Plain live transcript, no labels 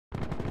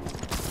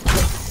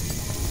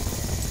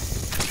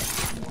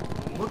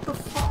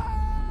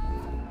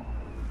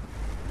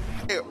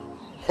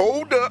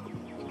hold up,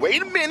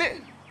 wait a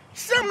minute,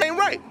 something ain't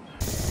right.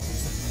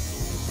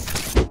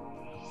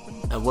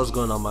 And what's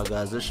going on, my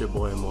guys? It's your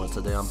boy Mo, and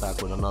today I'm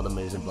back with another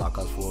amazing Black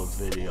Ops 4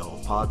 video.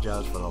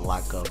 Apologize for the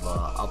lack of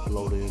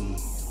uploading,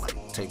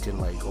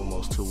 taking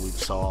almost 2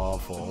 weeks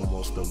off or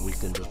almost a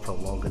week and just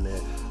prolonging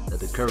it.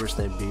 The current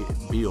state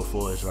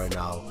BO4 is right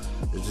now,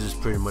 it's just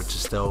pretty much a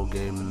stale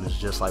game. It's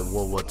just like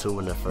World War II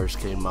when it first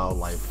came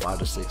out, 5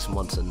 to 6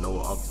 months and no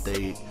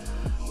update.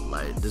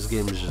 This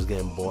game is just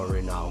getting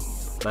boring now.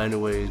 But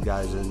anyways,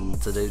 guys, in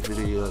today's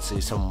video you'll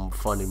see some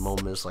funny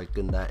moments like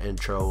in that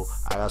intro.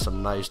 I got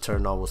some nice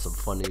turn on with some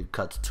funny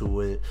cuts to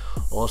it.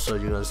 Also,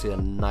 you're gonna see a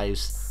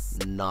nice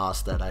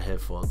NOSC that I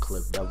hit for a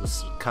clip that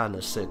was kind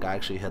of sick. I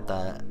actually hit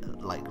that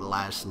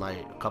last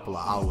night, a couple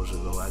of hours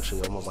ago,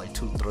 actually almost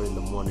 2-3 in the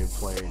morning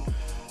playing.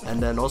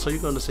 And then also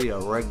you're gonna see a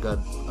red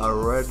gun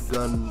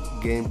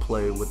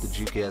gameplay with the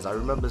GKS. I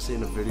remember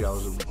seeing a video. I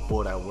was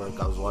bored at work.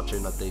 I was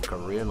watching, I think,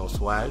 Korean or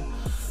Swag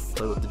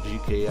play with the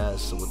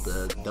GKS with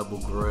the double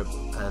grip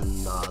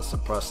and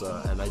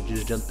suppressor, and I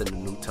just jumped in a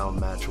Newtown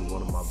match with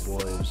one of my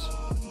boys,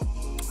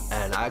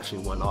 and I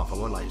actually went off. I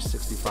went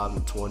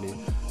 65-20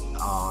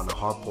 on a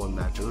hardpoint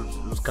match. It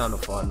was kind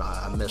of fun.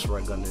 I miss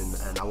red gunning,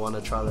 and I want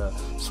to try to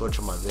switch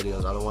on my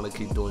videos. I don't want to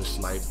keep doing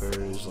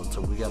snipers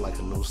until we get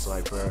a new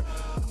sniper.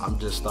 I'm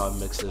just starting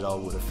to mix it up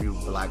with a few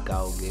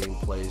blackout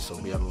gameplays,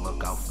 so be on the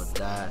lookout for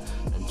that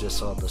and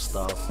just other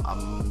stuff.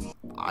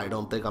 I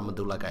don't think I'm gonna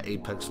do an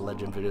Apex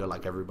Legend video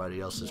like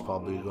everybody else is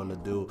probably gonna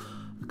do.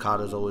 COD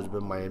has always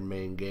been my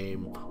main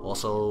game.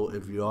 Also,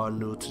 if you are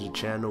new to the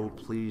channel,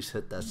 please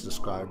hit that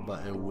subscribe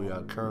button. We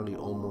are currently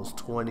almost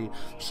 20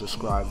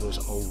 subscribers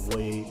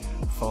away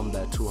from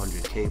that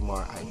 200K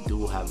mark. I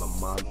do have a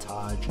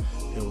montage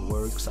in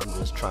works. I'm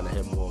just trying to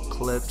hit more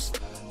clips.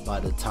 By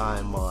the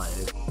time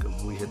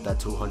if we hit that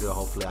 200,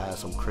 hopefully I have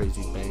some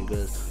crazy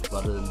bangers.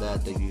 But other than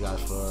that, thank you guys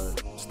for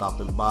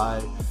stopping by,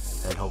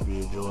 and hope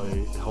you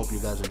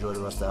guys enjoy the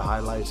rest of the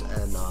highlights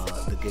and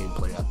the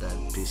gameplay at the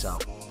end. Peace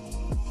out.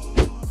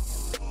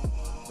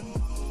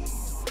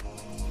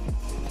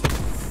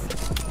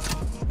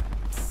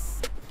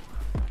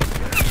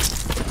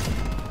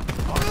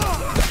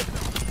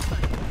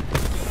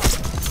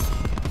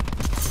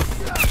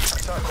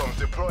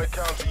 Deploy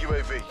counter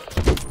UAV.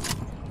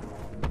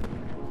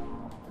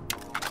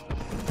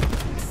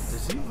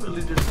 Is he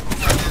really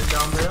just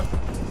down there?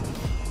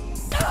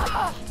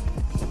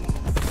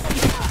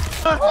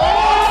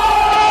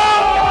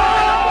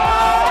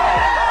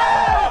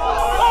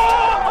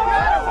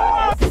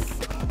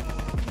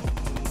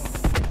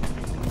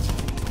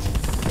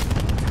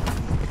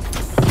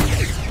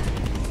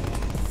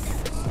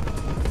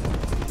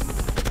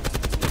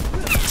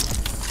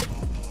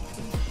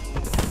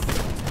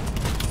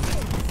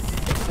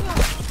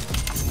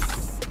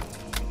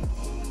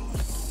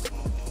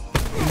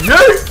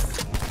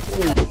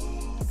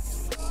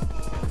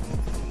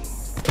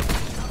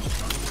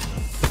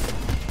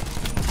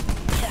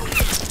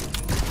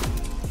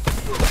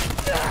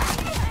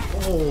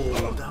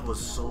 Oh, that was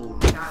so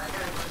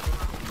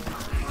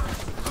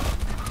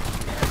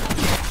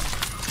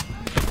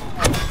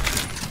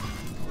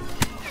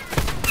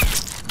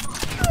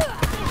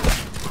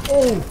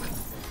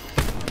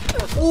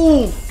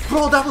Oh,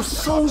 bro, that was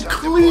so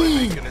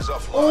clean.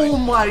 Oh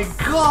my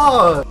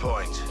god.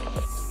 Point.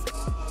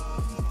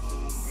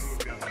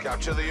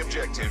 Capture the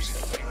objectives.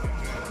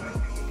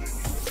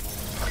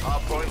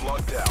 Hardpoint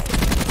locked down.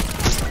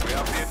 We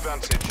have the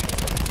advantage.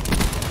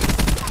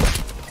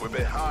 We're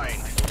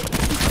behind.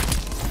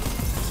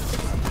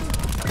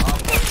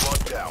 Hardpoint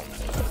locked down.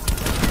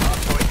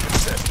 Hardpoint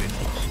contested.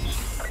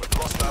 We've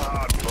lost our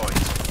hardpoint.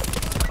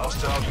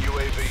 Hostile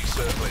UAV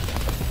circling.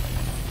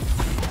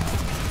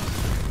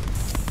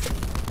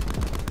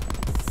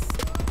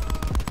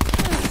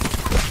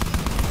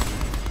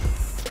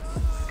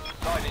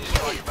 Lightning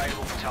strike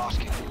available for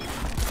tasking.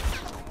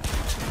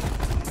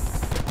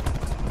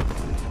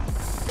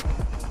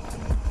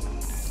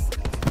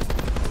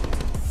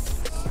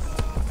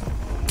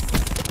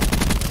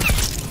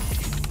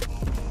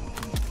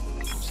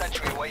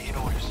 Sentry awaiting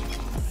orders.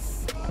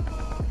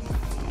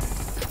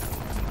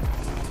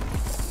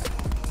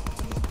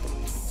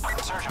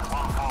 Surgeon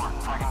 1-4,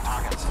 fragging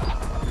targets.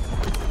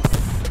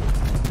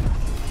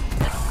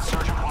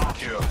 Surgeon 1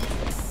 Cure.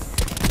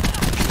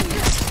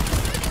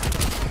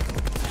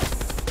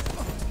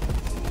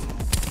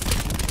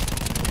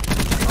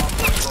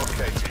 Hardpoint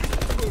located.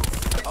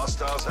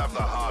 Hostiles have the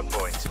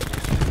hardpoint.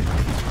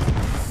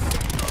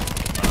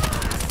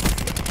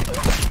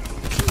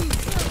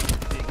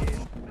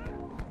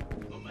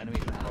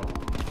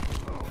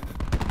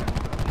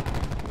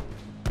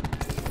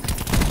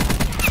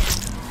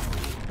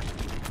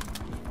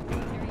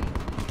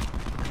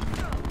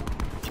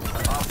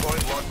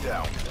 Hardpoint locked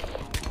down.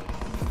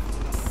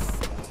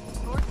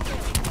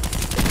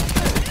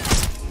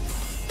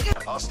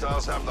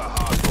 Hostiles have the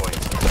hardpoint.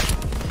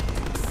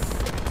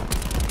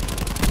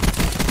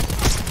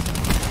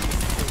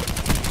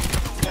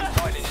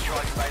 Lightning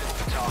strike available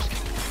for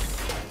tasking.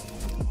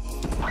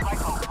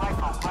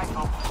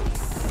 Rifle.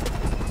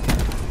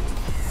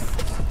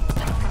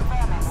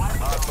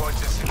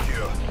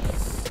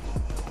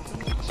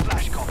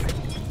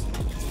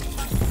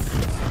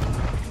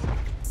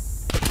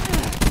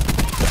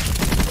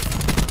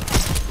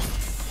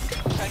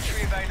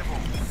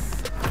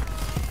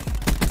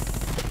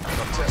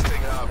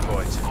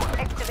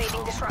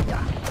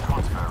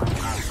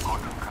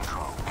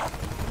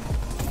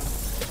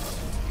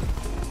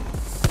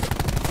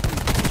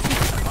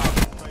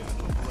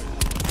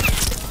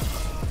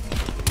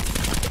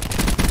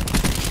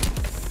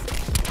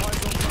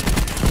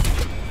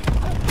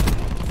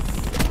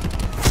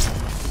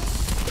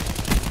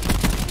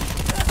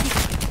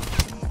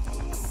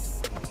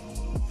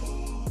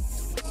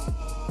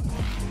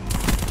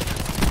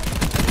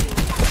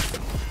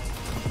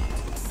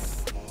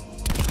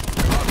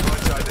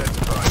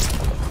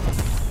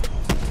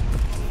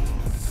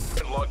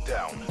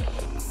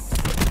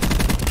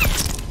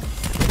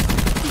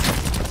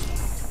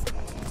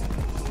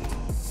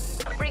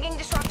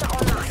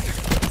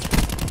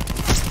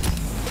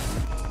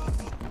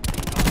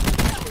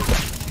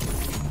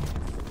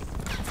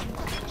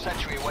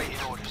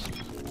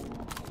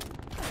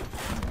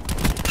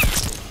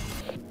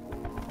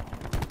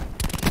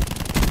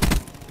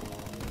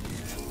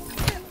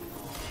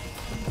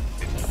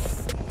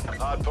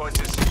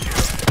 Hardpoint is